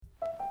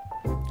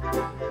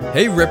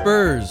Hey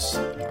Rippers!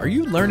 Are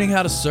you learning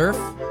how to surf?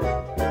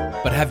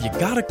 But have you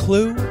got a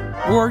clue?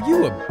 Or are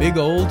you a big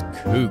old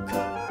kook?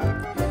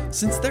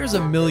 Since there's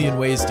a million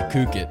ways to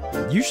kook it,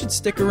 you should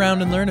stick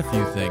around and learn a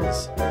few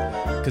things.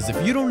 Because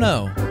if you don't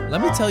know,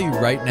 let me tell you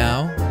right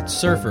now that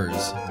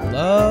surfers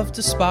love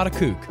to spot a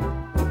kook.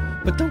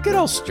 But don't get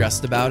all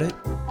stressed about it,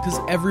 because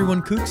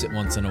everyone kooks it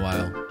once in a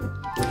while.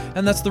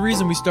 And that's the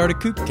reason we started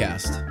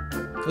Kookcast.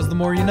 Because the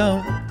more you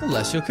know, the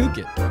less you'll kook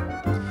it.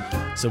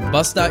 So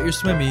bust out your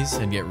swimmies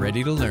and get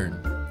ready to learn.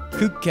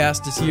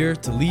 Kookcast is here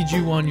to lead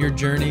you on your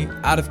journey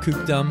out of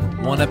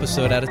kookdom, one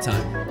episode at a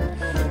time.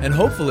 And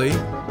hopefully,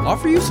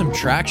 offer you some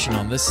traction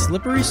on this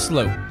slippery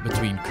slope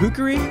between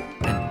kookery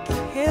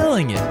and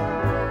killing it.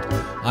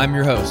 I'm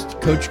your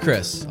host, Coach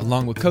Chris.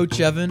 Along with Coach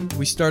Evan,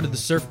 we started the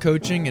surf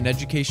coaching and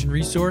education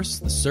resource,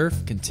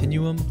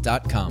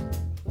 thesurfcontinuum.com.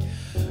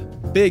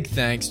 Big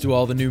thanks to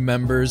all the new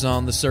members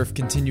on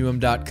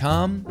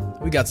thesurfcontinuum.com.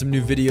 We got some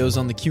new videos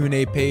on the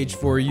Q&A page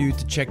for you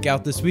to check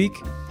out this week.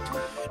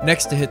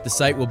 Next to hit the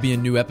site will be a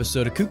new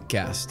episode of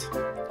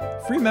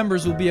Kookcast. Free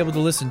members will be able to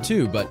listen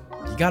too, but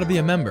you gotta be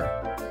a member.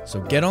 So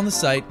get on the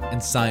site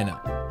and sign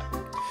up.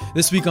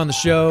 This week on the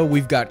show,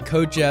 we've got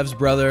Coach Ev's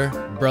brother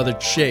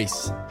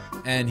Chase.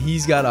 And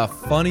he's got a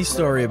funny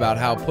story about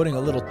how putting a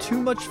little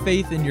too much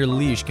faith in your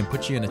leash can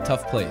put you in a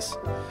tough place.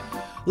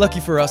 Lucky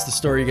for us, the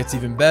story gets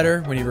even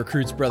better when he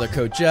recruits brother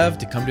Coach Ev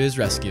to come to his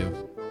rescue.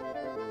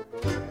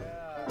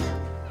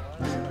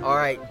 All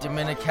right,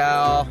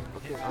 Dominical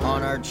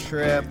on our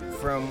trip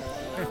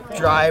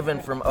driving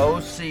from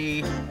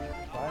OC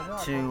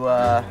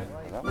to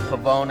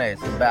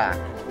Pavones and back.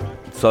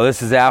 So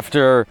this is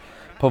after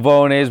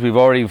Pavones. We've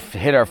already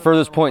hit our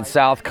furthest point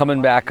south,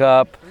 coming back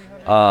up.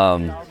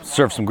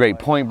 Surfed some great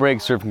point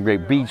breaks, surfed some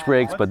great beach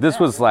breaks, but this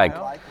was like,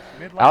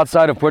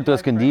 outside of Puerto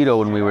Escondido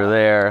when we were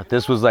there,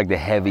 this was like the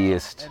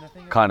heaviest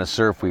kind of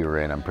surf we were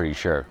in, I'm pretty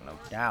sure. No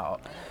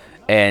doubt.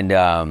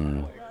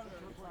 And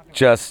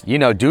just,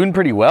 doing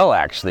pretty well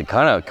actually,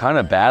 kind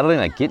of battling,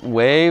 like getting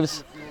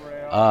waves,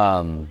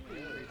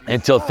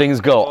 until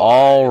things go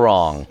all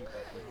wrong.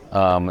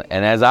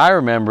 And as I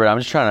remember, I'm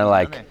just trying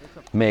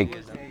to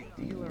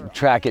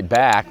track it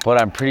back, but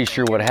I'm pretty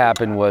sure what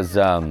happened was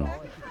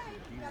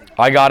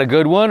I got a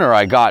good one, or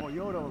I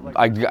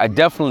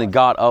definitely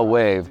got a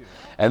wave,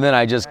 and then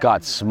I just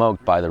got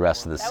smoked by the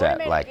rest of the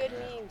set, like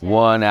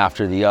one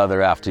after the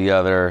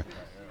other,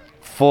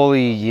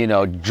 fully,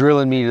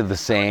 drilling me to the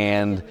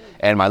sand,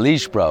 and my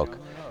leash broke.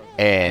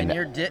 And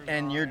you're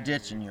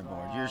ditching your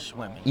board. You're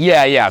swimming.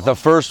 Yeah. The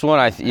first one,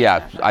 I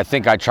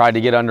think I tried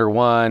to get under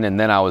one, and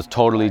then I was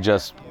totally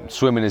just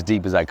swimming as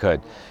deep as I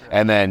could.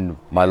 And then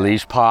my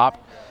leash popped,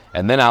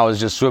 and then I was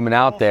just swimming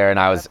out there, and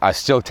I was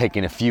still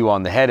taking a few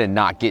on the head and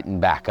not getting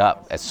back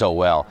up so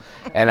well.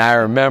 And I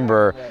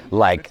remember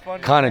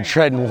kind of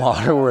treading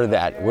water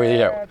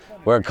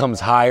where it comes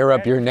higher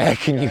up your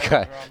neck, and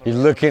you're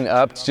looking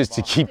up just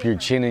to keep your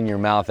chin and your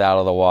mouth out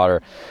of the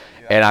water.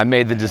 And I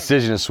made the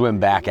decision to swim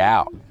back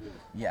out.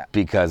 Yeah.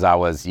 Because I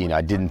was,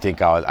 I didn't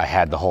think I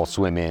had the whole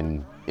swim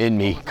in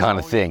me kind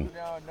of thing.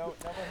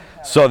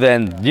 So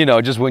then,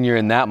 just when you're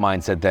in that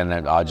mindset, then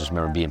I just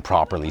remember being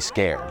properly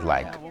scared.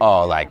 I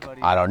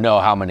don't know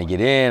how I'm going to get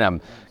in. I'm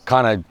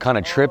kind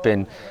of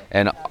tripping.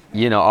 And,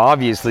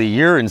 obviously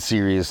you're in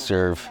serious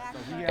surf.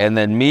 And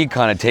then me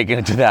kind of taking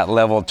it to that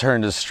level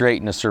turned us straight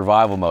into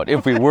survival mode.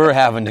 If we were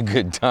having a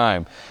good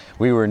time,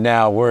 we were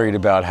now worried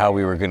about how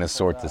we were going to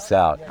sort this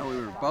out.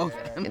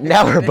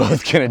 Now we're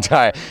both going to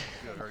die.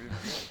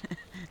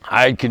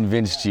 I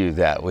convinced you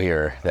that we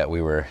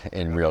were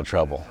in real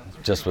trouble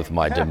just with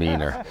my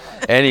demeanor.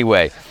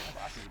 Anyway,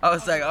 I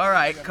was like, all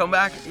right, come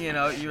back.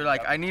 You're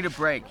like, I need a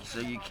break. So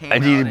you came. I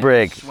need a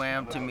break.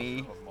 Swam to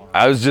me.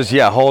 I was just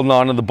holding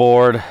on to the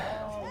board,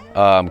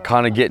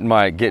 kind of getting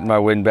my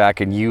wind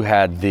back, and you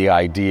had the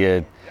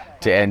idea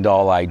to end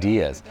all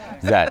ideas,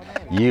 that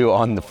you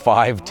on the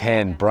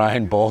 5'10"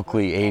 Brian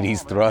Bulkley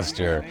 80s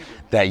thruster,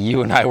 that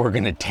you and I were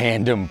going to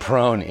tandem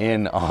prone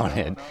in on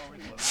it.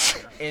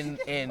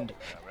 And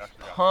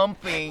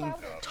pumping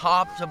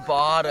top to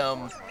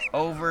bottom,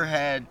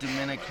 overhead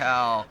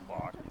Dominical.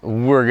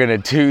 We're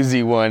going to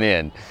twosie one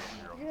in.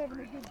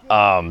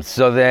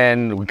 So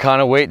then we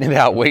kind of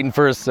waiting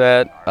for a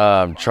set,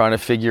 trying to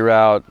figure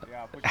out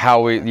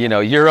how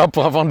you're up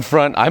on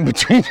front, I'm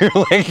between your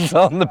legs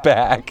on the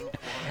back,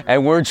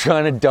 and we're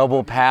trying to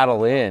double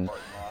paddle in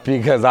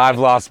because I've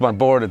lost my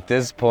board at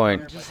this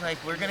point. We're just like,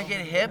 we're going to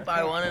get hit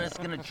by one and it's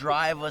going to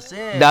drive us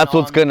in. That's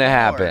what's going to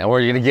happen. And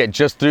we're going to get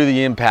just through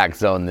the impact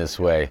zone this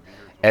way.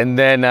 And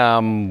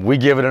then we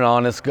give it an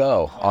honest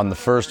go on the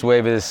first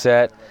wave of the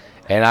set.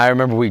 And I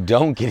remember we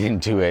don't get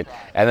into it.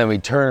 And then we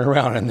turn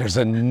around and there's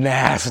a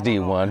nasty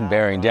one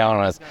bearing down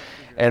on us.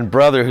 And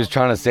brother, who's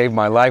trying to save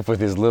my life with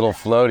his little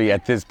floaty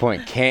at this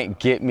point, can't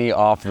get me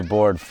off the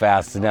board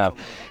fast enough.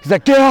 He's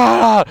like, get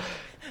out of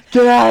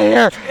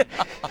here,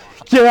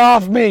 get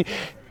off me.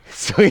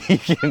 So he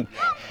can,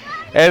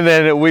 and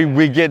then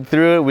we get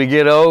through it, we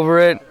get over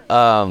it.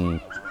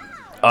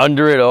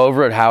 under it,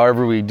 over it,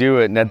 however we do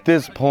it. And at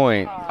this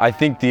point, I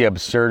think the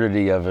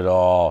absurdity of it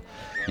all,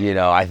 you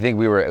know, I think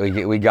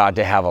we got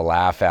to have a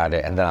laugh at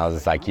it. And then I was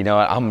just like, you know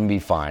what, I'm gonna be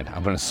fine.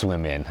 I'm gonna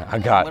swim in. I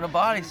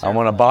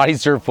wanna body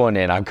surf one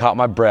in. I've caught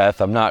my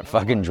breath. I'm not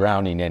fucking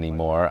drowning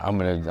anymore.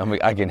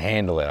 I can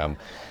handle it.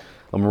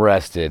 I'm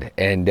rested.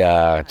 And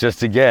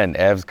just again,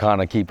 Ev's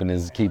kind of keeping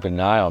an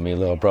eye on me.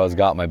 Little bro's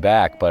got my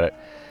back, but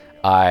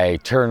I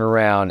turn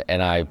around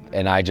and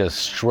I just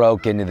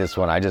stroke into this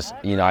one. I just,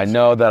 you know, I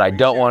know that I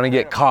don't want to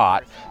get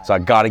caught, so I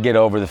got to get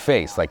over the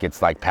face. Like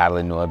it's like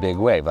paddling into a big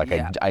wave. Like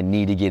I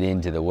need to get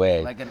into the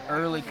wave. Like an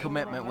early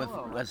commitment with,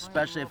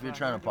 especially if you're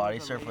trying to body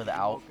surf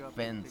without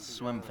fins,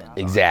 swim fins.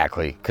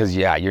 Exactly, because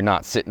you're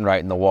not sitting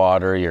right in the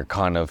water. You're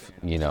kind of,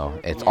 you know,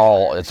 it's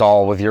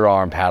all with your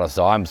arm paddle.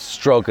 So I'm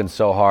stroking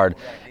so hard,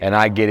 and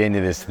I get into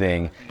this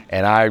thing,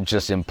 and I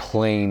just am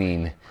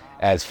planing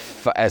as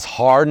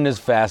hard and as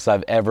fast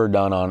I've ever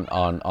done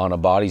on a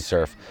body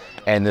surf,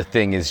 and the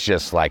thing is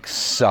just like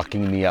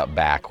sucking me up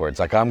backwards.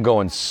 Like I'm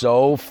going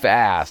so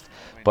fast,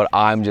 but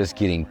I'm just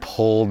getting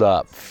pulled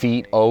up,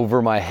 feet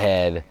over my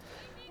head,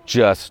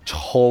 just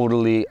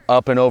totally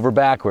up and over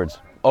backwards,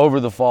 over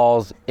the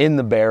falls, in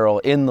the barrel,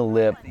 in the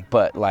lip,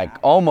 but like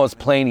almost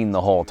planing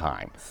the whole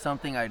time.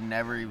 Something I'd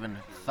never even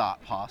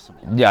thought possible.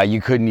 Yeah, you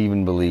couldn't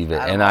even believe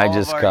it. And I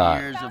just got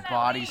years of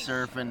body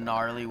surfing,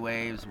 gnarly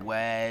waves,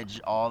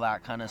 wedge, all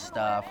that kind of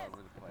stuff.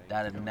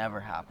 That had never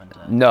happened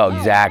to. No,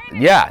 exactly.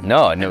 Yeah,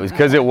 no, and it was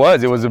because it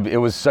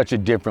was such a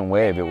different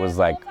wave. It was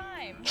like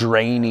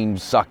draining,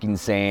 sucking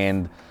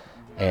sand,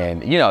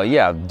 and you know,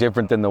 yeah,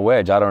 different than the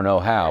wedge. I don't know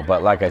how,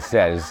 but like I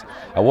said,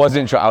 I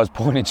was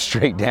pointed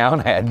straight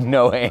down. I had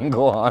no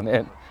angle on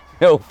it,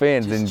 no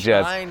fins, and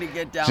just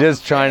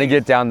trying to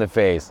get down the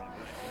face.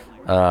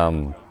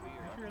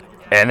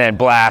 And then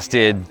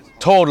blasted,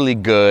 totally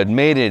good,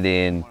 made it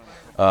in,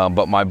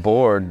 but my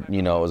board,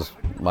 you know,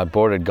 my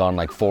board had gone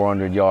like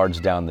 400 yards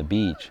down the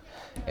beach,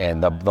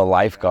 and the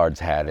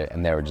lifeguards had it,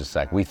 and they were just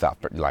like, we saw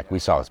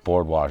this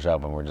board wash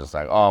up, and we're just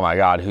like, oh my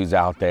God, who's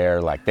out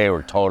there? Like they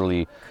were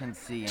totally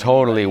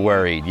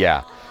worried,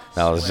 yeah.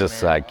 And I was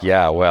just like,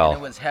 yeah, well.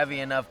 And it was heavy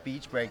enough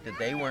beach break that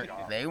they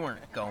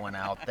weren't going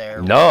out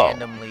there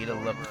randomly to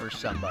look for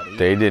somebody.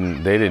 They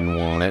didn't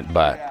want it,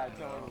 but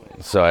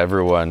so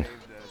everyone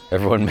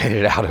made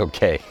it out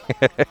okay.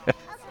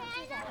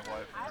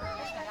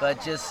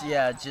 But just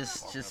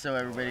so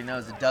everybody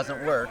knows, it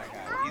doesn't work.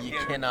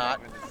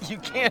 You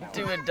can't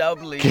do it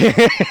doubly.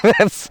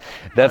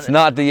 That's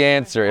not the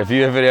answer. If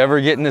you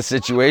ever get in a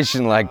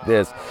situation like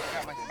this,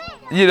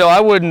 you know, I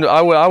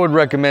would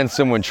recommend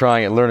someone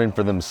trying it, learning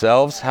for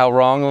themselves how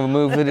wrong of a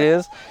move it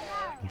is.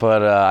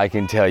 But I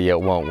can tell you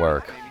it won't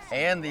work.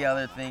 And the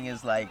other thing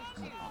is like,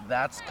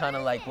 that's kind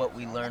of like what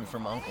we learned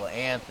from Uncle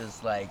Anth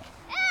is like,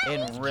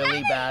 in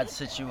really bad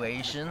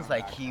situations,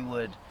 like he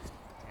would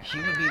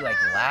be like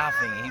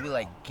laughing, he'd be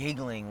like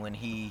giggling when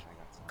he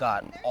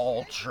got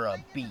ultra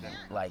beat,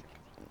 like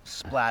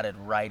splatted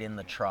right in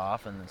the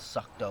trough and then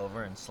sucked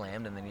over and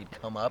slammed, and then he'd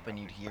come up and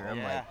you'd hear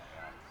him like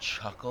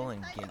chuckle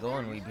and giggle,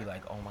 and we'd be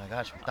like, oh my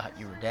gosh, we thought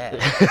you were dead.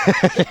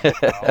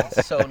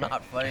 It's so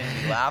not funny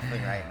to be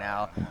laughing right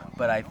now,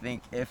 but I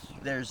think if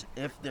there's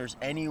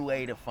any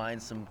way to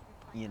find some,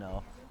 you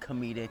know,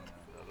 comedic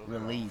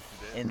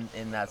relief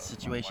in that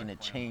situation, it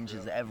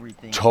changes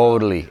everything.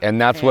 Totally. And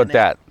that's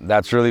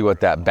really what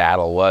that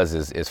battle was,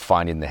 is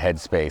finding the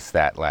headspace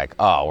that like,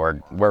 oh,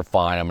 we're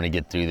fine, I'm gonna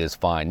get through this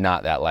fine.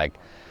 Not that like,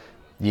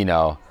 you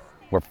know,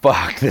 we're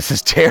fucked, this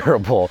is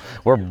terrible,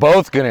 we're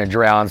both gonna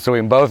drown, so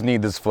we both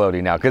need this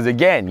floaty now. Because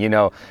again, you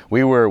know,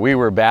 we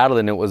were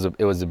battling, it was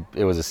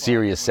a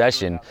serious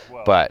session,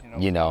 but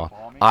you know,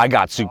 I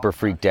got super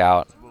freaked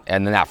out.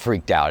 And then that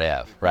freaked out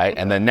Ev, right?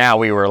 And then now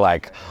we were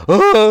like,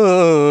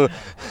 oh,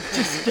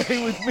 just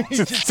stay with me.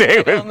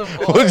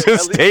 We'll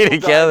just stay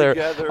together.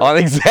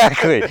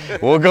 Exactly.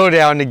 We'll go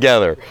down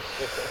together.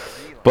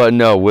 But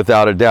no,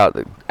 without a doubt,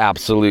 the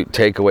absolute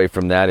takeaway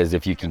from that is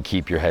if you can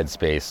keep your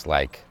headspace,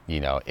 like,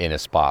 you know, in a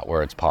spot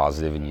where it's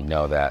positive, and you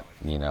know that,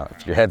 you know,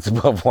 if your head's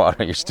above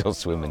water, you're still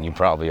swimming, you're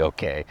probably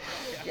okay.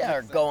 Yeah,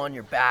 or go on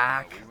your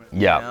back.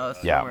 Yeah. You know,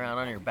 swim around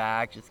on your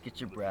back, just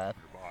get your breath.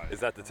 Is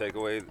that the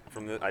takeaway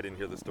from this? I didn't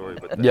hear the story,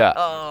 but yeah.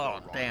 Oh,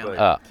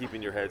 damn.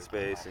 Keeping your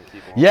headspace and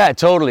keeping. Yeah,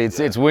 totally.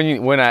 It's when you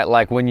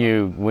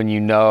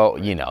know,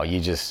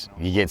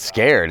 you get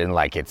scared, and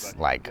like it's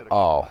like,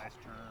 oh,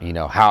 you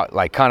know, how,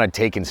 like, kind of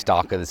taking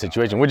stock of the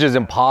situation, which is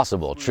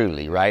impossible,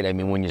 truly, right? I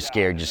mean, when you're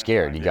scared, you're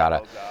scared. You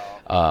gotta.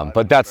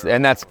 But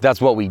that's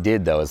what we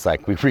did though. It's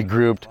like we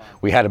regrouped.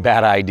 We had a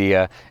bad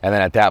idea, and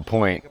then at that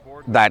point,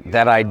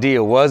 that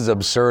idea was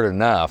absurd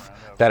enough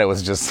that it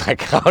was just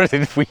like, how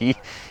did we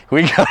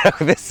got,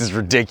 this is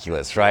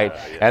ridiculous, right?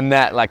 Yeah. And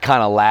that, like,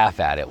 kind of laugh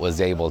at it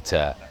was able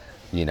to,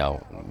 you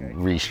know,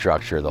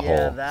 restructure the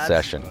whole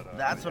session.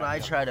 That's what I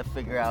try to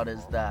figure out,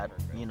 is that,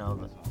 you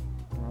know,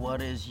 what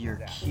is your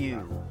cue?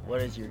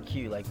 What is your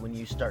cue? Like when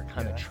you start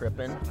kind of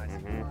tripping,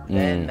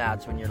 then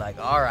that's when you're like,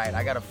 all right,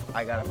 I gotta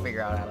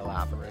figure out how to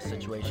laugh in this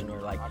situation,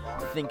 or like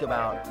think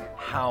about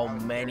how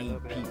many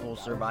people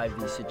survive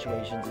these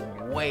situations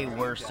in way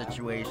worse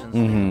situations.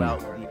 Think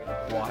about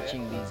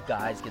watching these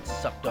guys get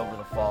sucked over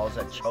the falls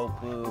at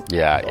Chopu.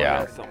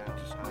 Yeah. Something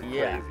just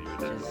Yeah,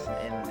 crazy.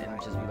 and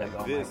just be like,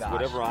 oh This, my gosh.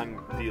 whatever I'm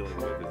dealing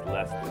with is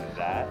less than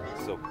that,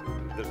 so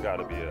there's got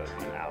to be an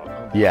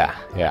out. Yeah.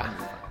 Yeah.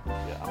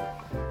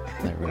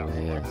 It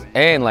really is.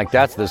 And like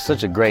there's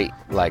such a great,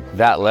 like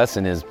that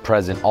lesson is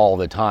present all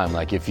the time.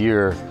 Like if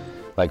you're,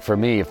 like for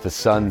me, if the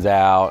sun's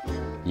out,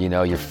 you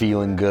know, you're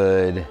feeling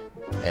good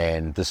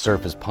and the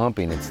surf is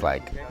pumping, it's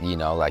like, you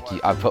know, like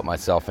I put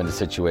myself into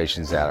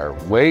situations that are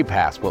way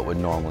past what would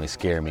normally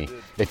scare me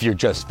if you're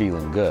just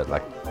feeling good,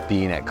 like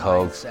being at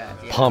Cokes,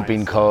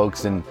 pumping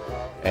Cokes, and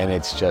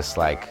it's just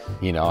like,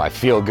 you know, I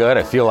feel good,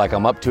 I feel like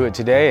I'm up to it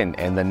today,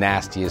 and the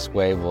nastiest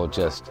wave will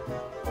just,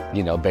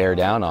 you know, bear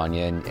down on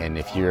you, and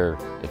if you're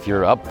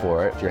up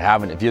for it,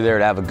 if you're there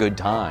to have a good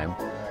time,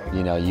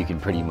 you know, you can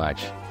pretty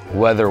much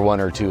weather one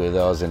or two of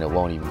those and it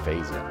won't even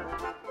faze you.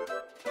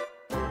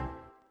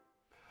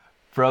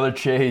 Brother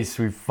Chase,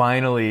 we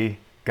finally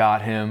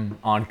got him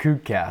on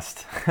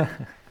Kookcast.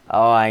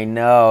 Oh, I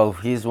know.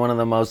 He's one of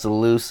the most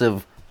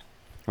elusive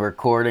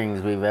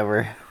recordings we've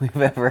ever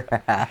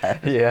had.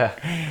 Yeah.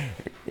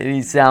 And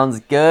he sounds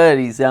good.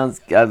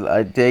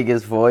 I dig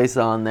his voice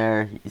on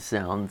there. He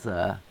sounds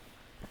solid.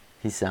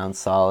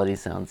 He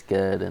sounds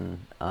good, and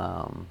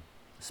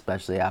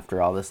especially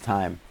after all this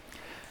time.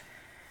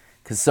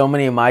 Because so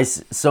many of my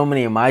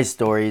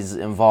stories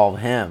involve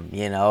him.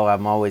 You know,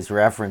 I'm always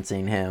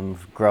referencing him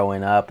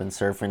growing up and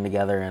surfing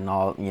together, and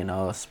all. You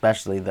know,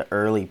 especially the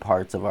early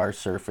parts of our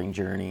surfing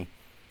journey,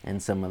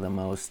 and some of the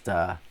most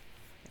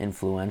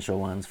influential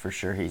ones for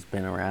sure. He's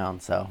been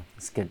around, so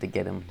it's good to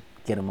get him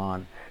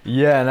on.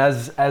 Yeah, and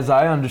as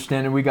I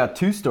understand it, we got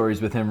 2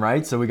 stories with him,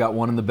 right? So we got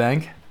one in the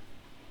bank.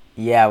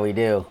 Yeah, we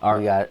do.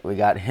 We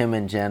got him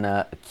and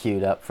Jenna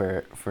queued up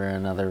for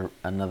another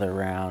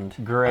round.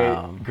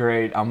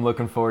 Great. I'm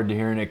looking forward to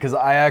hearing it, because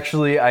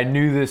I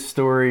knew this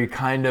story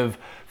kind of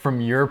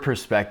from your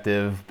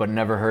perspective, but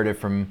never heard it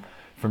from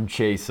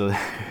Chase. So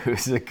it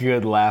was a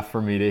good laugh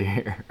for me to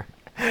hear.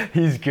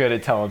 He's good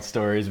at telling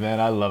stories,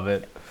 man. I love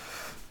it.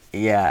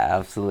 Yeah,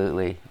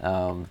 absolutely.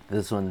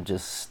 This one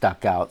just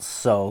stuck out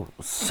so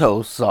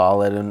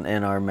solid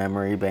in our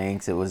memory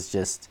banks. It was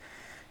just,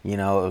 you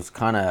know, it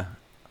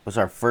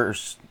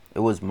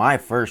was my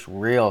first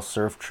real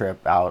surf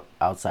trip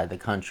outside the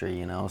country,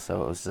 you know,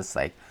 so it was just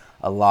like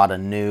a lot of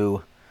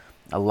new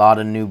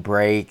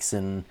breaks,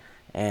 and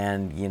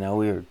you know,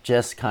 we were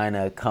just kind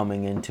of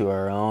coming into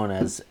our own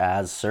as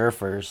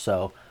surfers,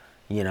 so,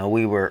 you know,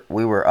 we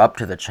were up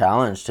to the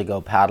challenge to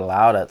go paddle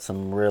out at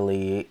some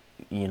really,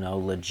 you know,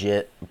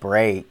 legit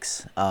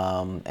breaks,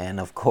 and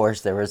of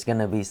course there was going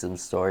to be some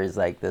stories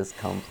like this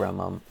come from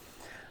them.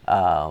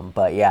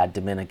 But yeah,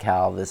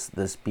 Dominical,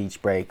 this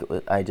beach break,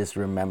 I just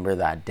remember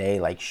that day,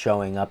 like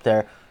showing up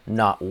there,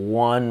 not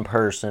one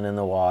person in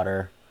the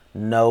water,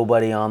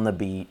 nobody on the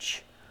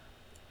beach,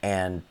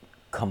 and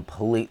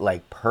complete,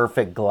 like,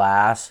 perfect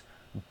glass,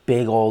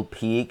 big old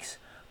peaks,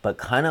 but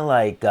kind of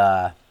like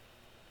Baja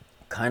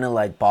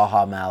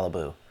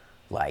Malibu,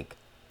 like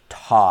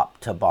top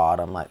to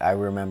bottom. Like I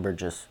remember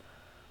just,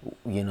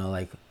 you know,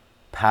 like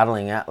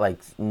paddling out, like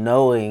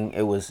knowing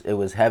it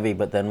was heavy,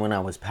 but then when I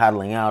was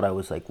paddling out, I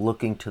was like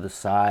looking to the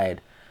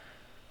side,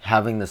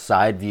 having the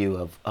side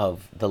view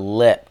of the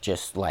lip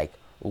just like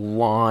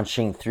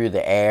launching through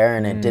the air,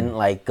 and it didn't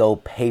like go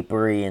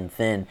papery and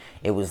thin.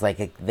 It was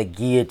like the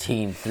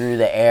guillotine through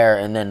the air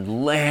and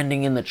then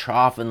landing in the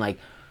trough and like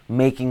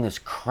making this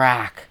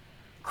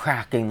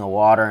cracking the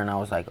water, and I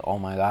was like, oh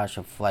my gosh,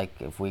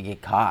 if we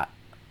get caught,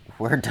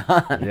 we're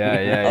done.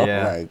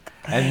 Yeah. Like,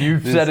 and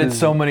you've said it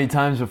so many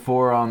times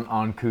before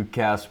on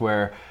Kookcast,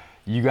 where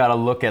you got to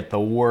look at the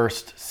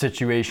worst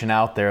situation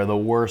out there, the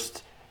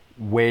worst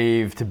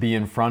wave to be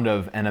in front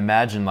of, and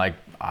imagine like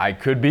I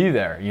could be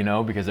there, you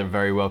know, because it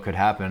very well could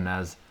happen,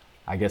 as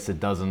I guess it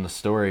does in the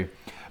story.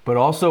 But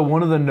also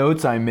one of the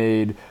notes I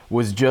made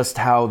was just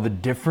how the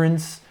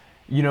difference,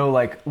 you know,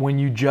 like when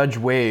you judge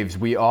waves,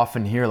 we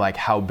often hear like,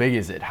 how big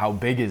is it? How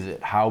big is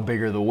it? How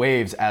big are the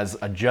waves, as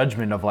a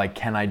judgment of like,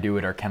 can I do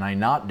it or can I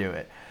not do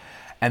it?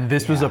 And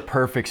this was a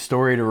perfect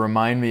story to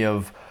remind me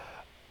of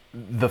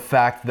the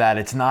fact that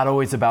it's not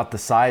always about the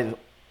size.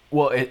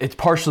 Well, it's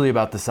partially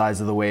about the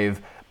size of the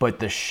wave, but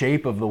the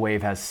shape of the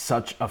wave has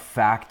such a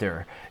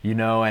factor, you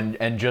know,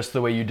 and just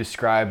the way you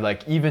described,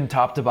 like even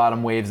top to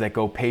bottom waves that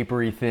go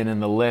papery thin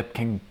in the lip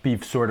can be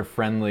sort of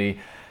friendly,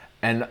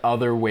 and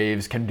other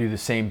waves can do the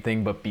same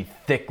thing but be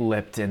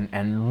thick-lipped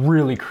and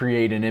really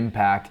create an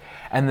impact.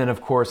 And then,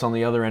 of course, on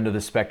the other end of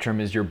the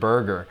spectrum is your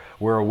Berger,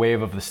 where a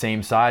wave of the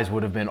same size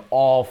would have been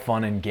all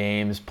fun and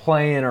games,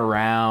 playing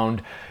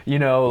around, you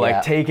know,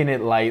 like taking it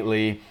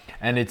lightly.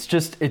 And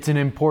it's an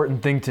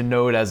important thing to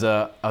note as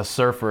a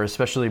surfer,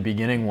 especially a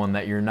beginning one,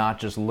 that you're not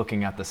just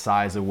looking at the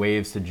size of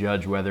waves to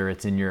judge whether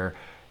it's in your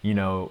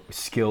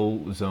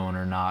skill zone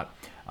or not,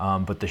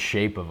 but the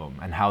shape of them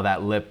and how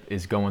that lip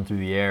is going through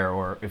the air,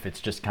 or if it's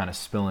just kind of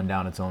spilling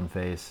down its own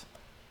face.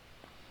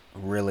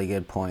 Really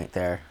good point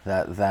there.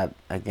 That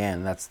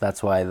again,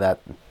 that's why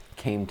that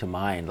came to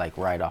mind like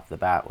right off the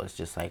bat, was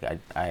just like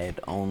I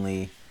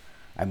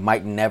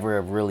might never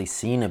have really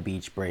seen a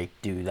beach break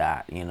do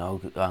that,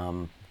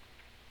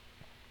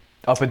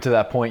 Up until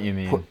that point, you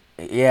mean?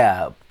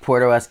 Yeah,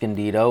 Puerto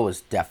Escondido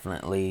was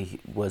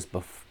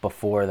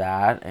before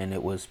that, and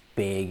it was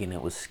big and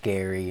it was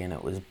scary and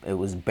it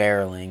was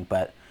barreling,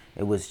 but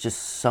it was just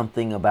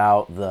something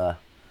about the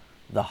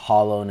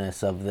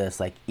hollowness of this.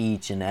 Like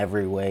each and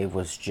every wave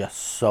was just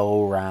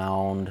so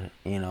round.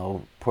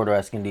 Puerto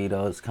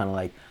Escondido is kind of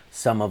like,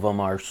 some of them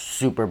are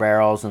super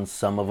barrels and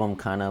some of them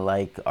kind of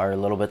like are a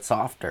little bit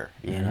softer,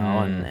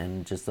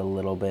 and just a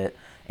little bit.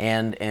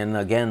 And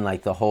again,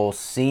 like the whole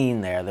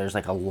scene there's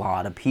like a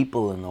lot of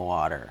people in the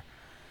water.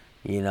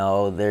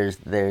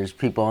 There's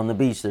people on the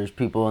beach, there's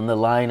people in the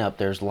lineup,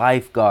 there's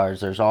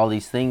lifeguards, there's all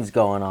these things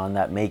going on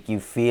that make you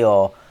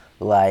feel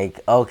like,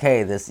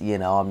 okay, this,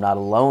 I'm not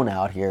alone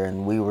out here.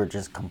 And we were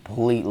just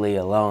completely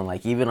alone.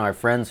 Like even our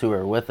friends who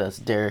were with us,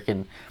 Derek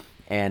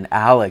and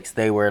Alex,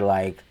 they were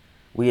like,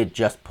 we had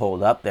just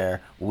pulled up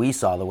there. We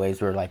saw the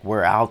waves. We were like,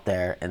 we're out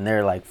there, and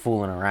they're like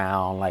fooling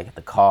around like at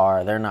the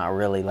car. They're not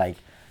really like,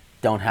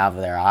 don't have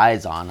their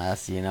eyes on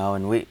us,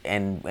 and we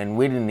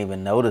didn't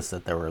even notice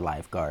that there were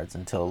lifeguards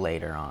until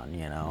later on,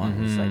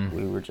 and it's like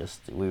we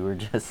were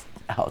just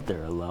out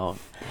there alone.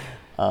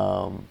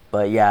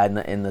 But yeah,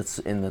 in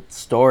the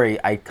story,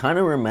 I kind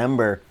of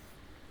remember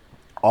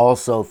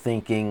also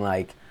thinking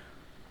like,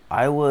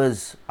 I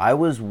was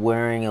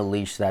wearing a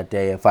leash that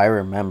day, if I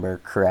remember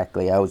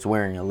correctly. I was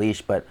wearing a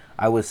leash, but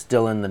I was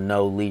still in the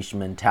no leash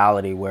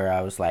mentality where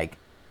I was like,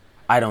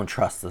 I don't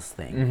trust this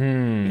thing,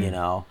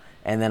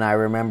 And then I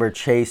remember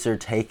Chaser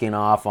taking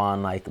off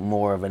on like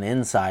more of an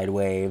inside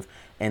wave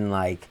and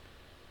like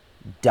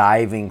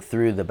diving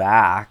through the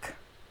back.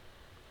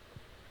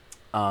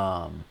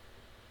 And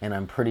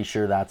I'm pretty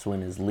sure that's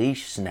when his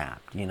leash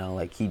snapped,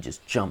 like he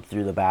just jumped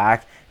through the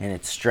back and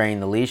it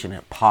strained the leash and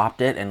it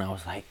popped it. And I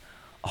was like,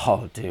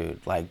 oh dude,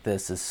 like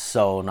this is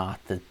so not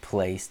the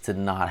place to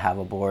not have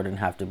a board and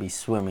have to be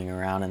swimming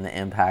around in the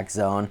impact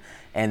zone.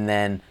 And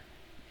then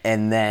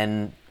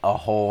a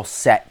whole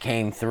set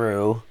came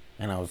through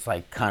and I was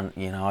like, I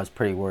was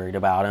pretty worried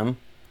about him.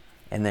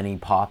 And then he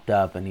popped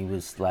up and he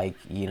was like,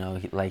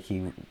 like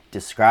he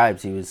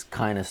describes, he was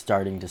kind of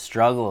starting to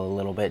struggle a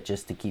little bit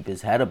just to keep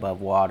his head above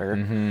water.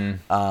 And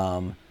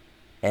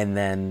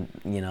then,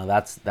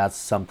 that's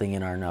something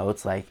in our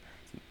notes. Like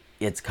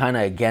it's kind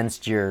of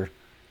against your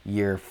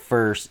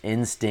first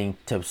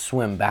instinct to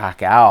swim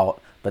back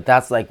out, but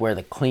that's like where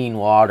the clean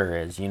water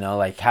is,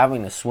 like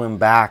having to swim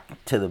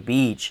back to the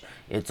beach,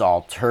 it's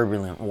all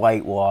turbulent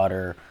white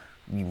water,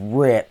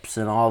 rips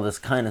and all this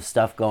kind of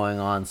stuff going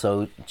on.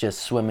 So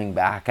just swimming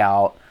back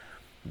out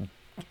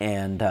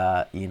and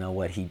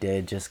what he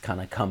did, just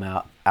kind of come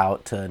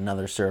out to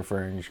another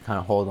surfer and just kind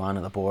of hold on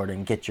to the board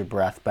and get your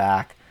breath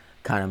back,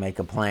 kind of make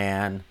a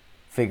plan,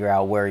 figure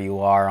out where you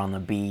are on the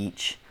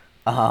beach.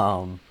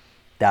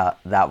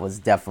 That was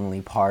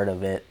definitely part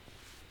of it,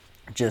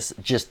 just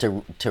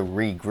to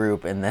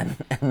regroup. And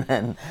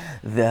then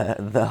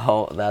the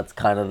whole, that's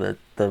kind of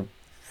the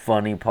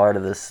funny part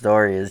of the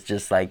story is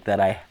just like that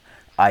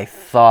I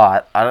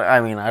thought,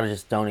 I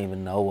just don't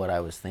even know what I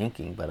was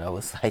thinking, but I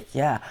was like,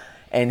 yeah.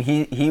 And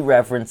he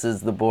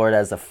references the board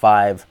as a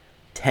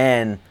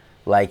 5'10",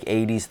 like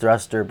 80s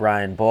thruster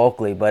Brian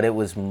Bulkley, but it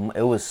was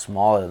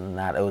smaller than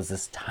that. It was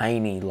this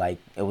tiny, like,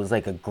 it was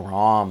like a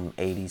Grom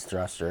 80s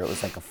thruster. It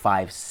was like a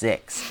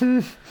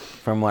 5'6",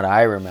 from what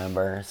I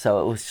remember.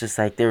 So it was just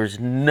like, there was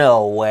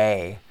no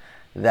way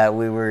that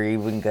we were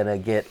even gonna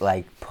get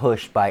like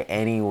pushed by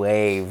any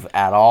wave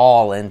at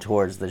all in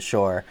towards the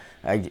shore.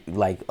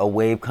 Like a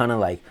wave kind of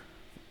like,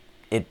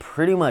 it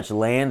pretty much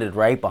landed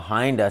right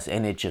behind us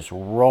and it just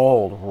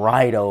rolled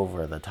right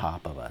over the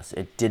top of us.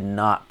 It did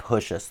not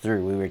push us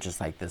through. We were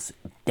just like this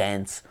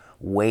dense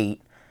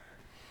weight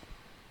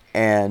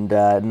and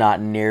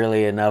not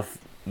nearly enough,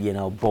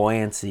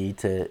 buoyancy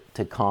to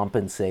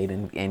compensate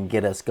and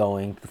get us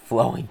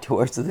flowing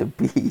towards the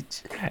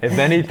beach. If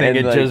anything,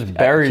 it just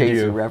buried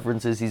Chaser you.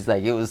 References, he's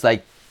like, it was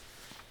like,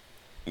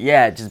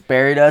 yeah, it just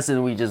buried us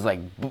and we just like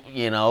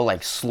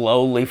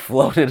slowly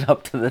floated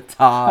up to the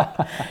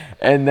top.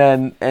 and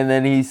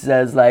then he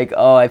says like,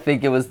 oh, I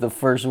think it was the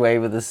first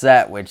wave of the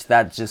set, which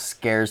that just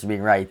scares me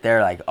right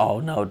there. Like,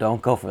 oh no,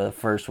 don't go for the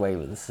first wave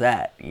of the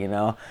set,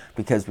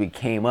 because we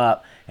came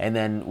up and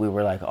then we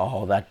were like,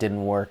 oh, that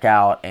didn't work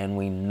out. And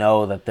we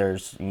know that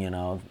there's,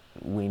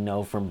 we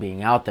know from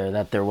being out there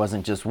that there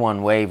wasn't just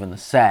one wave in the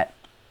set.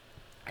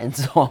 And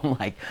so I'm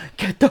like,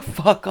 get the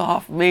fuck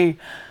off me.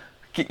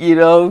 Get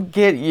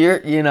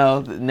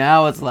your,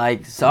 now it's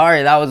like,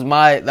 sorry, that was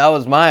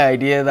my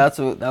idea. That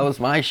was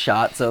my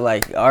shot. So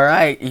like, all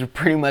right, you're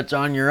pretty much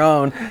on your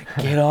own.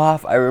 Get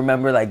off. I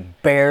remember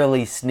like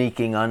barely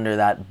sneaking under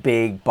that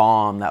big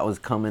bomb that was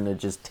coming to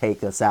just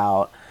take us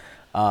out.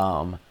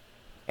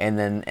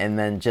 and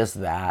then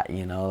just that,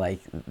 you know,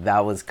 like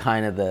that was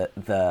kind of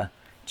the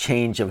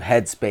change of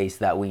headspace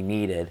that we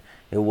needed.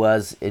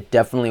 It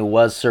definitely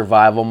was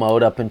survival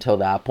mode up until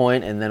that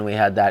point, and then we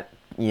had that,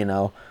 you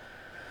know,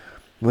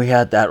 we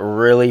had that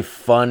really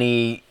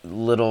funny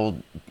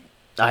little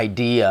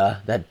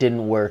idea that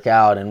didn't work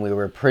out, and we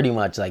were pretty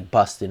much like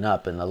busting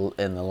up in the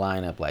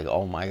lineup, like,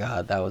 oh my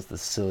god, that was the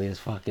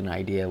silliest fucking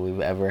idea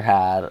we've ever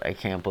had. I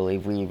can't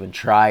believe we even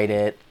tried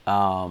it.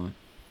 And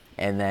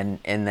then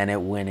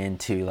it went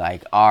into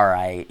like, all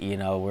right, you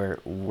know,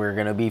 we're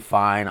gonna be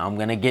fine. I'm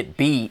gonna get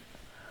beat,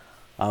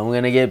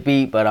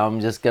 but I'm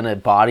just gonna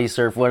body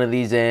surf one of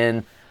these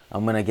in.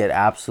 I'm gonna get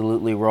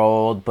absolutely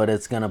rolled, but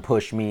it's gonna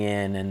push me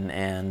in,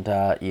 and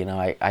you know,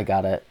 I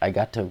got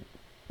to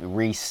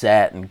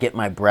reset and get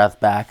my breath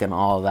back and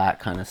all of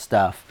that kind of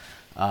stuff.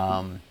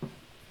 And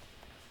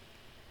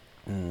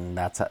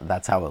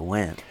that's how it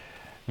went.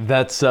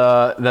 That's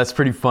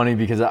pretty funny,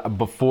 because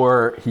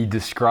before he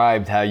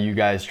described how you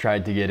guys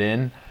tried to get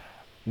in,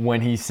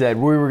 when he said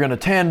we were gonna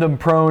tandem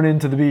prone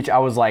into the beach, I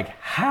was like,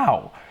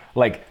 how?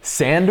 Like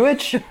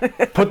sandwich?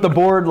 Put the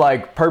board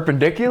like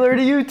perpendicular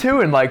to you two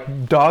and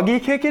like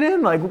doggy kick it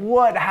in? Like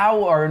what?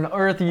 How on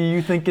earth are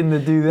you thinking to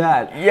do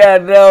that? Yeah,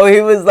 no,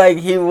 he was like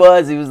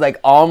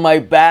on my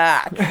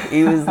back.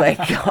 He was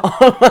like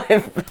on my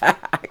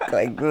back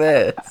like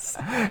this.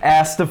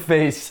 Ass to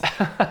face.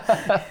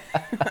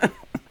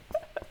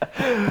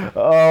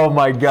 Oh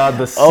my god,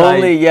 the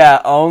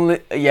sight.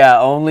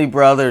 Only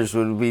brothers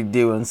would be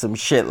doing some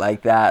shit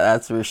like that,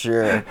 that's for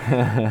sure.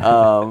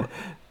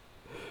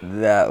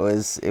 It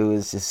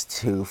was just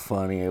too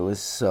funny. It was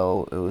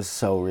so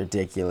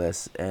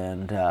ridiculous,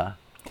 and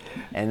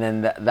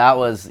then that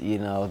was, you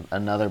know,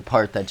 another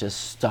part that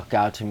just stuck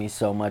out to me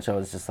so much. I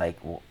was just like,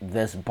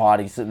 this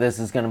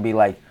is gonna be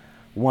like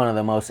one of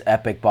the most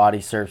epic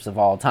body surfs of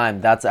all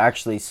time. That's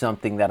actually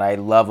something that I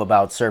love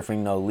about surfing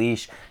no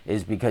leash,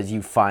 is because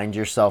you find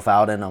yourself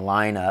out in a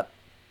lineup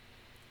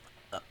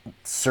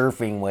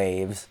surfing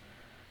waves,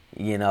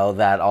 you know,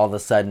 that all of a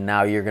sudden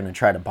now you're going to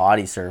try to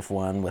body surf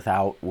one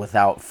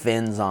without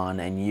fins on,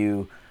 and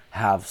you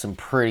have some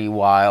pretty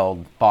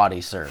wild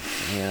body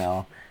surfs, you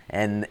know.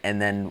 And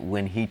then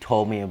when he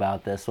told me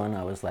about this one,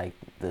 I was like,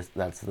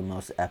 that's the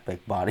most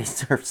epic body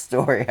surf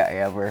story I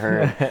ever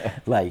heard.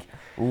 Like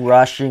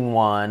rushing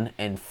one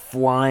and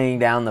flying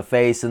down the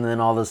face, and then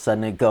all of a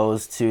sudden it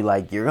goes to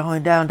like you're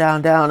going down,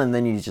 down, down, and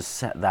then you just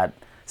set that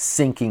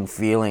sinking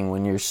feeling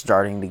when you're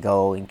starting to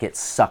go and get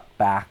sucked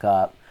back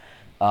up.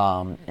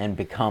 And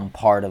become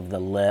part of the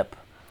lip,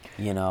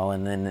 you know,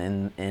 and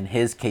then in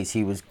his case,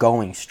 he was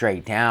going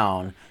straight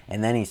down,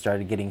 and then he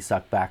started getting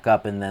sucked back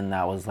up, and then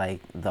that was like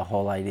the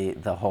whole idea,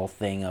 the whole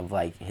thing of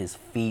like his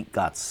feet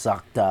got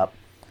sucked up.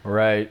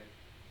 Right.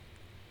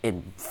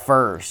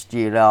 First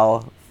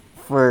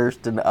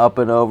and up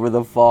and over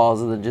the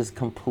falls, and then just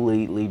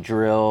completely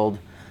drilled,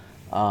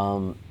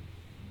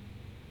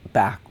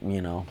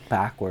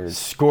 backwards.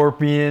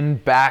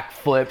 Scorpion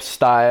backflip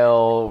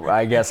style,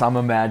 I guess I'm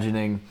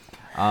imagining.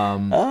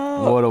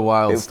 What a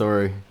wild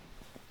story.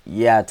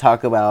 Yeah,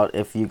 talk about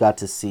if you got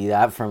to see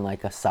that from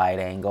like a side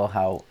angle,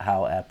 how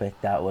epic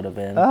that would have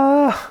been.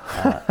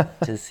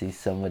 To see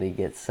somebody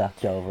get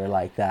sucked over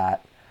like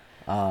that.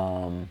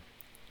 And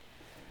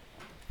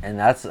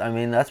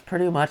that's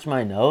pretty much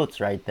my notes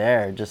right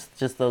there.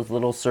 Just those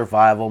little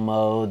survival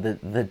mode,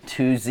 the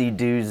twosie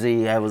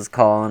doozy, I was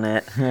calling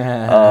it.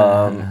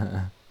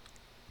 And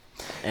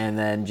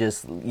then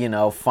just, you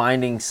know,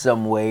 finding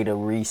some way to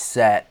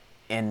reset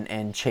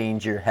and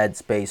change your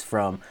headspace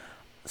from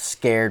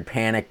scared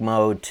panic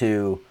mode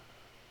to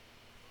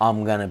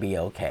I'm gonna be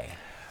okay.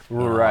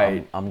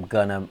 Right. I'm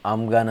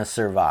gonna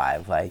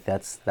survive. Like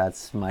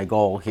that's my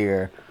goal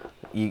here.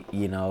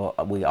 You know,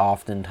 we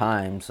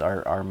oftentimes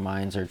our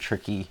minds are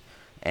tricky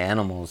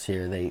animals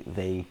here.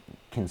 They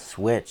can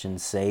switch and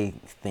say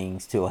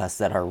things to us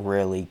that are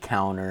really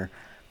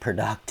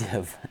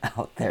counterproductive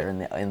out there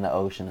in the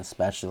ocean,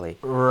 especially.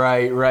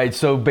 Right.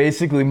 So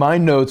basically, my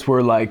notes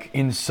were like,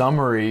 in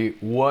summary,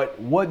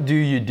 what do?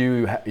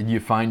 You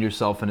find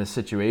yourself in a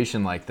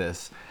situation like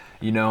this,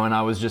 you know? And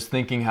I was just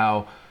thinking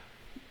how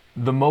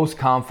the most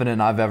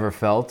confident I've ever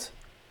felt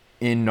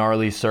in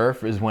gnarly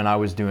surf is when I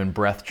was doing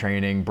breath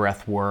training,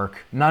 breath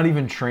work, not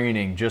even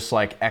training, just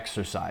like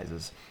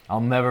exercises. I'll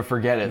never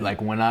forget it.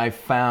 Like when I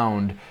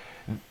found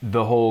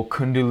the whole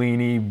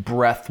Kundalini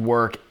breath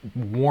work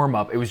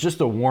warm-up, it was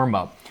just a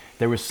warm-up.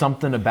 There was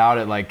something about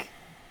it, like,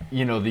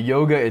 you know, the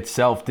yoga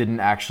itself didn't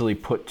actually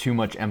put too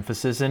much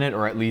emphasis in it,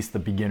 or at least the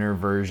beginner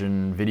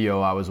version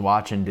video I was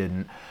watching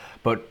didn't.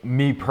 But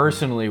me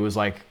personally was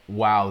like,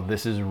 wow,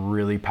 this is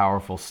really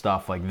powerful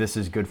stuff. Like, this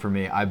is good for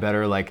me. I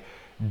better like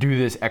do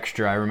this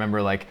extra. I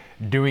remember like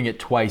doing it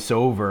twice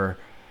over,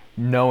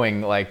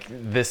 knowing like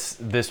this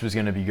was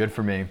going to be good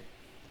for me.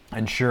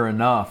 And sure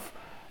enough,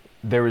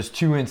 there was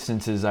two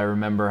instances I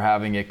remember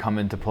having it come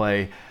into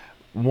play.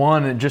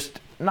 One, just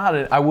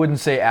I wouldn't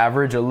say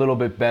average, a little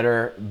bit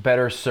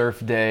better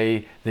surf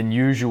day than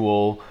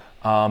usual.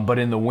 but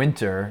in the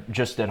winter,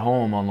 just at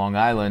home on Long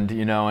Island,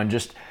 and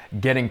just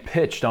getting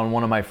pitched on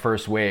one of my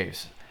first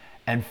waves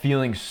and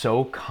feeling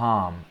so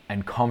calm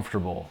and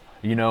comfortable,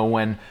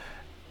 when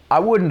I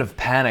wouldn't have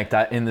panicked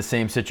in the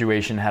same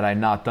situation had I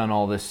not done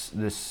all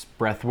this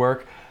breath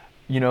work.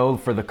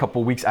 For the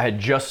couple weeks I had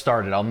just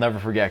started, I'll never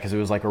forget, because it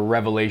was like a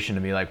revelation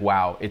to me, like,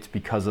 wow, it's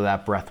because of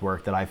that breath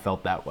work that I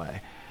felt that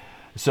way.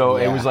 So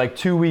It was like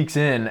 2 weeks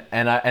in,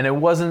 and it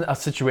wasn't a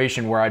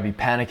situation where I'd be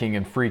panicking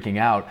and freaking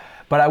out,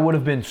 but I would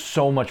have been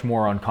so much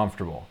more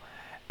uncomfortable.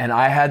 And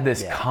I had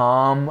this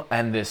calm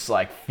and this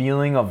like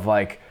feeling of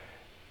like,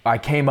 I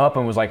came up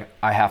and was like,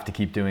 I have to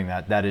keep doing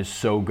that. That is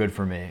so good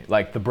for me.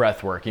 Like the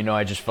breath work,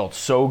 I just felt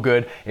so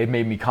good. It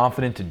made me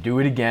confident to do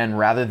it again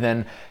rather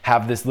than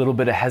have this little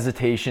bit of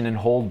hesitation and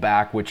hold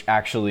back, which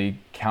actually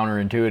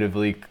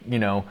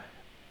counterintuitively,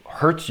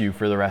 hurts you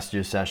for the rest of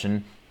your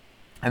session.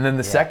 And then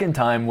the second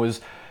time was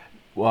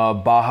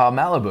Baja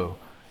Malibu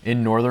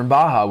in northern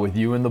Baja with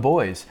you and the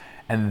boys.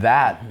 And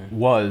that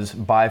was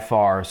by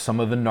far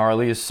some of the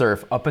gnarliest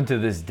surf up until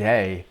this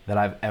day that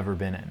I've ever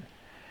been in.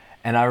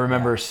 And I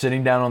remember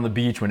sitting down on the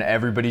beach when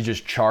everybody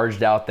just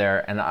charged out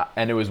there,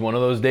 and it was one of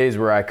those days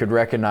where I could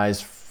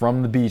recognize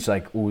from the beach,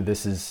 like, ooh,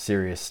 this is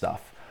serious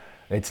stuff.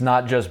 It's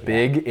not just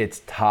big,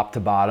 it's top to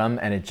bottom,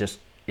 and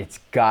it's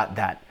got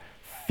that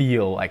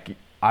feel like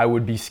I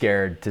would be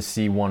scared to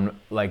see one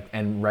like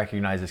and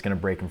recognize it's gonna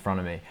break in front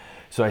of me.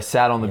 So I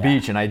sat on the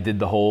beach and I did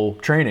the whole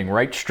training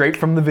right straight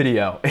from the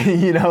video.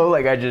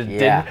 Like I just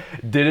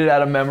did it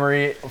out of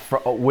memory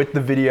with the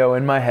video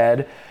in my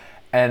head.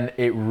 And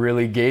it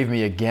really gave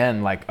me,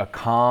 again, like a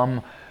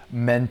calm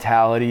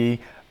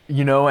mentality,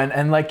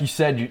 and like you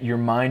said, your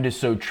mind is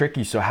so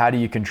tricky. So how do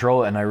you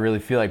control it? And I really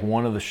feel like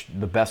one of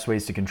the best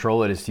ways to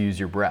control it is to use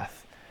your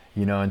breath,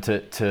 and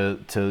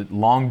to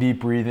long,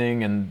 deep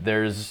breathing. And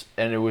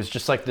it was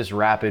just like this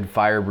rapid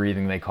fire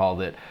breathing, they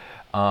called it.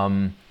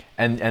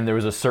 And there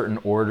was a certain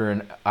order,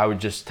 and I would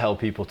just tell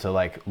people to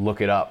like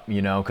look it up,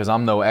 because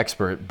I'm no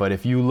expert, but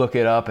if you look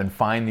it up and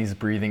find these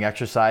breathing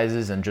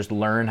exercises and just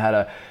learn how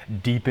to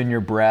deepen your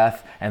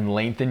breath and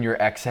lengthen your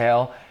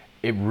exhale,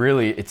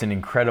 it's an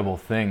incredible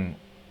thing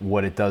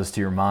what it does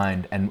to your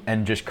mind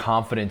and just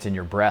confidence in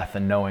your breath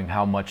and knowing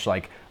how much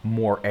like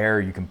more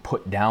air you can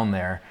put down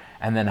there,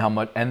 and then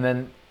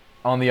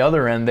on the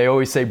other end, they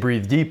always say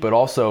breathe deep, but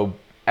also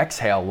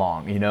exhale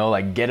long,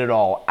 like get it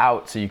all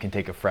out so you can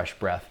take a fresh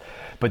breath.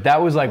 But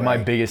that was like my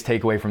biggest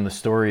takeaway from the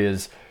story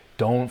is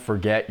don't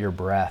forget your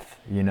breath,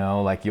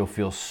 like you'll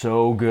feel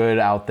so good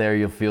out there.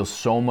 You'll feel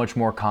so much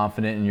more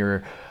confident in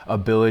your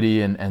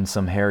ability and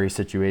some hairy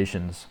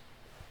situations.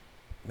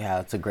 Yeah,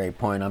 that's a great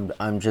point.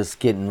 I'm just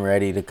getting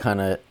ready to kind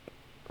of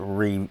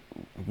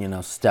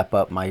step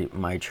up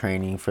my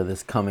training for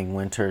this coming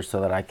winter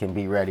so that I can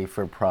be ready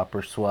for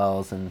proper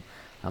swells. And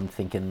I'm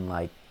thinking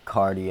like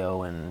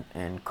cardio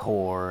and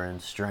core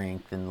and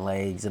strength and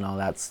legs and all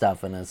that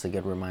stuff. And it's a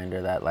good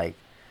reminder that like,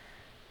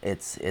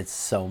 it's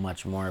so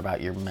much more about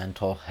your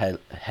mental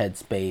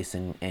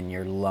headspace and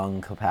your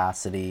lung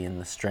capacity and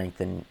the strength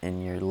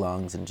in your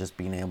lungs and just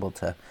being able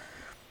to,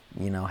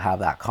 have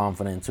that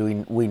confidence.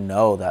 We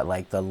know that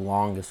like the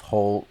longest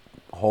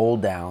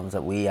hold downs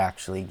that we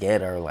actually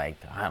get are like,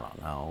 I don't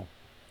know,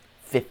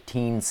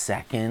 15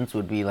 seconds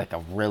would be like a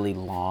really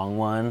long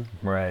one.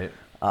 Right.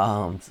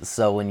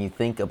 So when you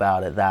think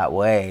about it that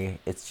way,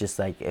 it's just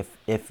like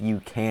if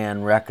you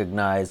can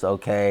recognize,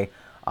 okay,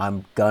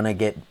 I'm gonna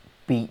get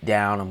beat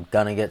down, I'm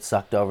gonna get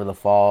sucked over the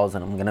falls,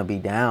 and I'm gonna be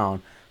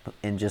down,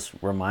 and just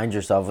remind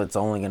yourself it's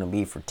only gonna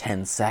be for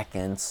 10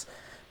 seconds,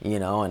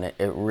 and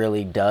it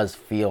really does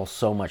feel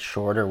so much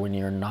shorter when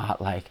you're not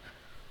like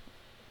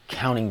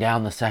counting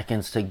down the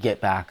seconds to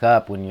get back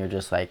up, when you're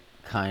just like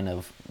kind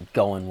of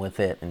going with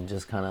it and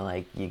just kind of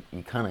like you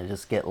kind of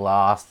just get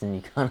lost and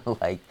you kind of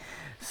like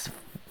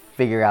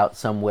figure out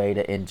some way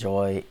to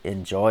enjoy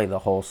the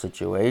whole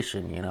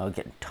situation,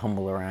 getting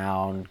tumble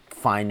around,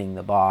 finding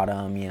the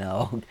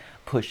bottom,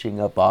 pushing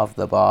up off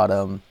the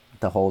bottom,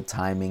 the whole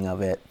timing of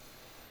it.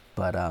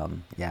 But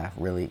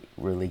really,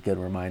 really good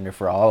reminder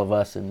for all of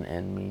us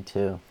and me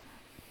too.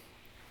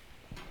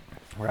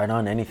 Right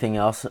on. Anything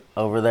else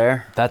over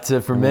there? That's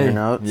it for me. Your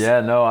notes?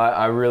 Yeah, no,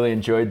 I really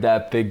enjoyed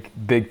that.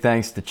 Big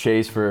thanks to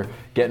Chase for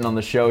getting on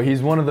the show.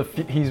 He's one of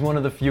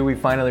the few we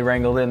finally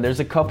wrangled in. There's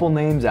a couple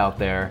names out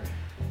there,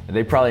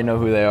 they probably know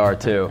who they are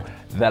too,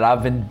 that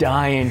I've been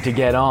dying to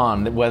get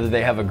on, whether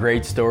they have a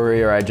great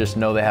story or I just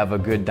know they have a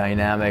good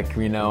dynamic,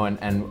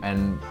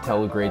 and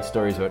tell great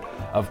stories. But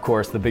of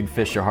course, the big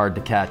fish are hard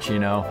to catch,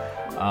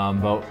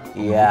 But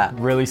yeah,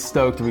 really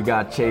stoked we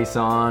got Chase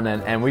on,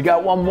 and we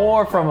got one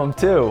more from him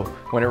too.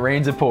 When it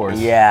rains, it pours.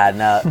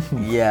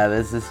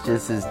 This is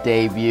just his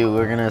debut.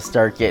 We're gonna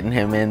start getting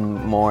him in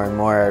more and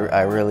more.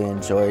 I really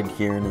enjoyed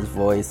hearing his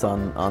voice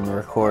on the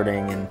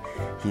recording, and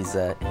he's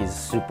a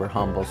super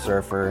humble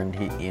surfer, and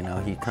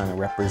he kind of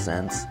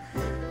represents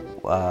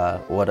how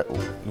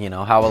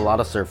a lot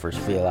of surfers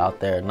feel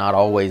out there. Not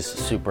always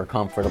super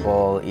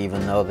comfortable,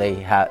 even though they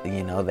have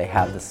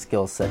the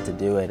skill set to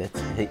do it.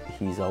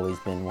 He's always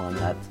been one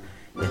that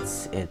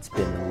it's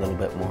been a little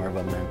bit more of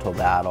a mental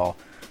battle.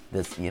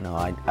 This,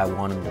 I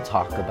want him to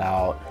talk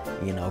about,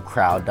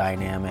 crowd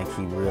dynamic.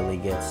 He really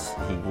gets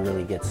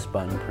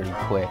spun pretty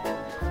quick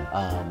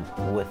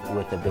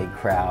with a big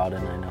crowd,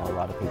 and I know a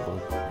lot of people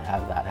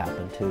have that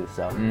happen too.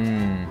 So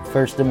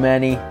first of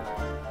many,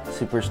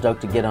 super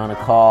stoked to get on a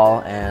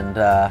call, and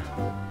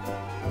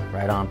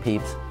right on,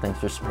 peeps. Thanks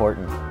for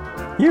supporting.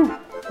 You.